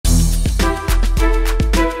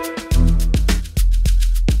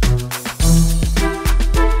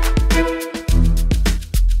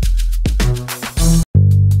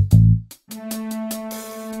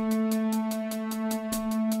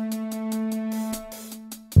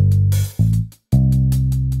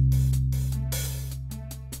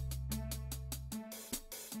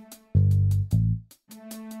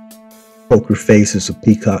Poker Face is a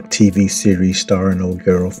Peacock TV series starring old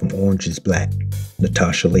girl from Orange is Black,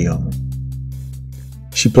 Natasha Lyonne.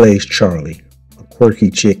 She plays Charlie, a quirky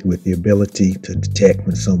chick with the ability to detect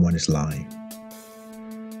when someone is lying.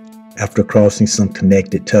 After crossing some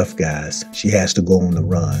connected tough guys, she has to go on the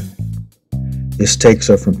run. This takes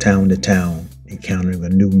her from town to town, encountering a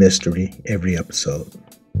new mystery every episode.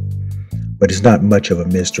 But it's not much of a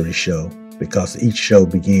mystery show, because each show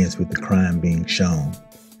begins with the crime being shown.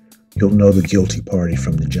 You'll know the guilty party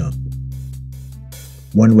from the jump.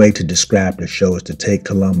 One way to describe the show is to take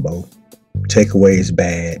Columbo, take away his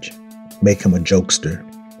badge, make him a jokester,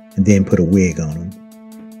 and then put a wig on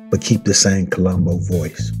him, but keep the same Columbo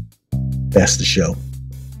voice. That's the show.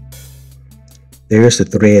 There is a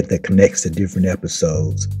thread that connects the different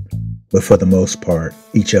episodes, but for the most part,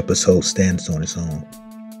 each episode stands on its own.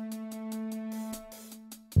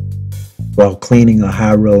 While cleaning a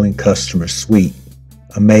high-rolling customer's suite,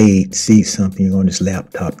 a maid sees something on his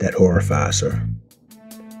laptop that horrifies her.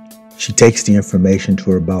 She takes the information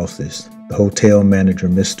to her bosses, the hotel manager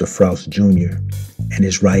Mr. Frost Jr. and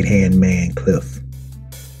his right-hand man Cliff.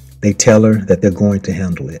 They tell her that they're going to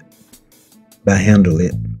handle it. By handle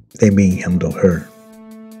it, they mean handle her.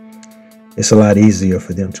 It's a lot easier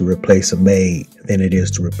for them to replace a maid than it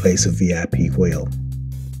is to replace a VIP whale.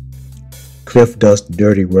 Cliff does the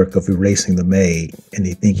dirty work of erasing the maid, and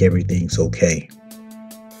they think everything's okay.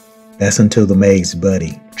 That's until the maid's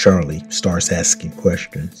buddy, Charlie, starts asking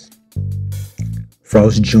questions.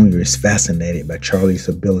 Frost Jr. is fascinated by Charlie's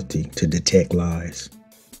ability to detect lies.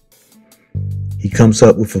 He comes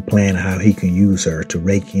up with a plan how he can use her to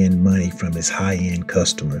rake in money from his high-end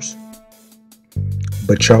customers.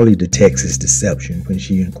 But Charlie detects his deception when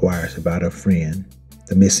she inquires about her friend,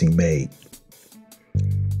 the missing maid.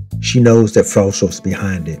 She knows that Frost was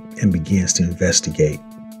behind it and begins to investigate.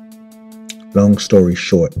 Long story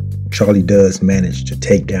short, Charlie does manage to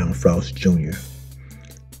take down Frost Jr.,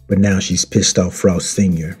 but now she's pissed off Frost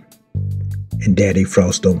Sr., and Daddy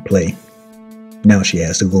Frost don't play. Now she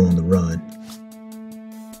has to go on the run.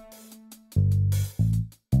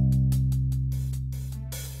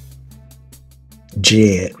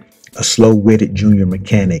 Jed, a slow-witted junior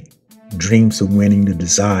mechanic, dreams of winning the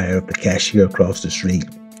desire of the cashier across the street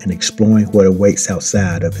and exploring what awaits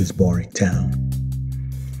outside of his boring town.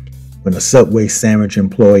 When a Subway sandwich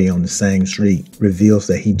employee on the same street reveals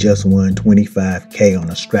that he just won $25K on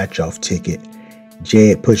a scratch-off ticket,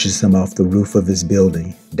 Jed pushes him off the roof of his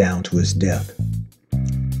building down to his death.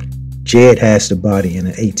 Jed has the body in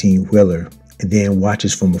an 18-wheeler and then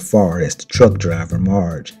watches from afar as the truck driver,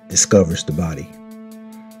 Marge, discovers the body.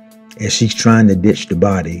 As she's trying to ditch the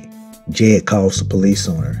body, Jed calls the police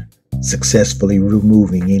on her, successfully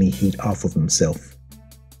removing any heat off of himself.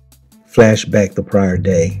 Flashback the prior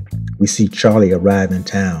day, we see Charlie arrive in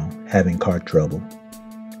town having car trouble.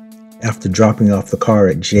 After dropping off the car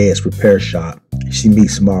at Jed's repair shop, she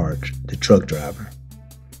meets Marge, the truck driver.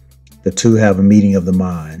 The two have a meeting of the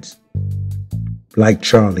minds. Like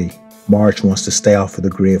Charlie, Marge wants to stay off of the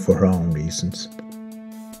grid for her own reasons.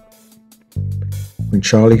 When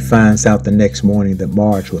Charlie finds out the next morning that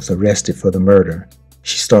Marge was arrested for the murder,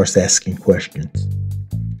 she starts asking questions.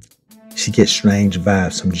 She gets strange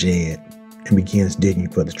vibes from Jed and begins digging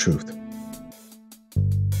for the truth.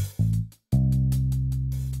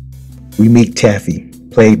 We meet Taffy,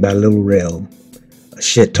 played by Lil Rel, a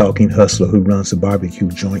shit-talking hustler who runs a barbecue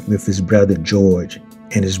joint with his brother George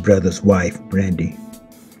and his brother's wife, Brandy.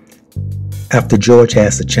 After George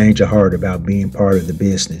has a change of heart about being part of the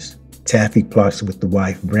business, Taffy plots with the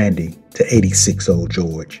wife, Brandy, to 86-old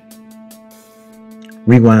George.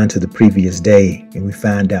 Rewind to the previous day, and we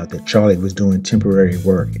find out that Charlie was doing temporary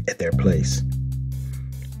work at their place.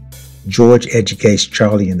 George educates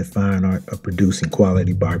Charlie in the fine art of producing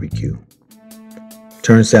quality barbecue.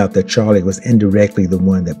 Turns out that Charlie was indirectly the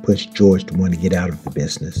one that pushed George to want to get out of the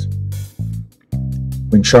business.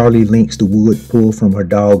 When Charlie links the wood pulled from her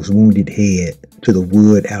dog's wounded head to the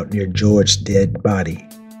wood out near George's dead body,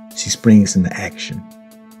 she springs into action.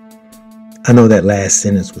 I know that last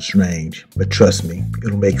sentence was strange, but trust me,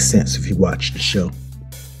 it'll make sense if you watch the show.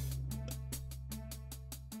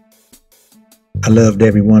 I loved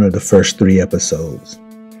every one of the first 3 episodes.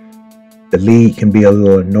 The lead can be a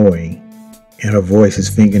little annoying, and her voice is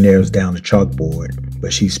fingernails down the chalkboard,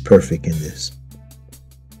 but she's perfect in this.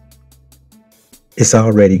 It's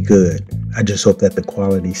already good. I just hope that the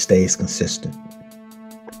quality stays consistent.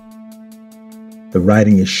 The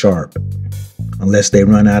writing is sharp. Unless they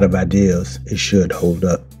run out of ideas, it should hold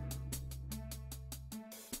up.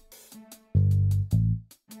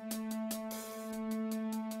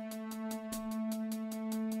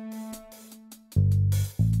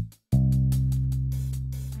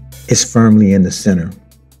 It's firmly in the center,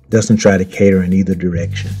 doesn't try to cater in either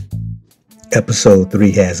direction. Episode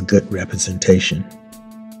 3 has good representation.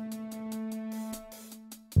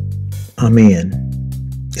 I'm in.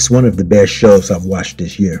 It's one of the best shows I've watched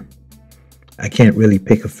this year. I can't really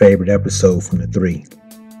pick a favorite episode from the 3.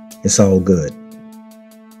 It's all good.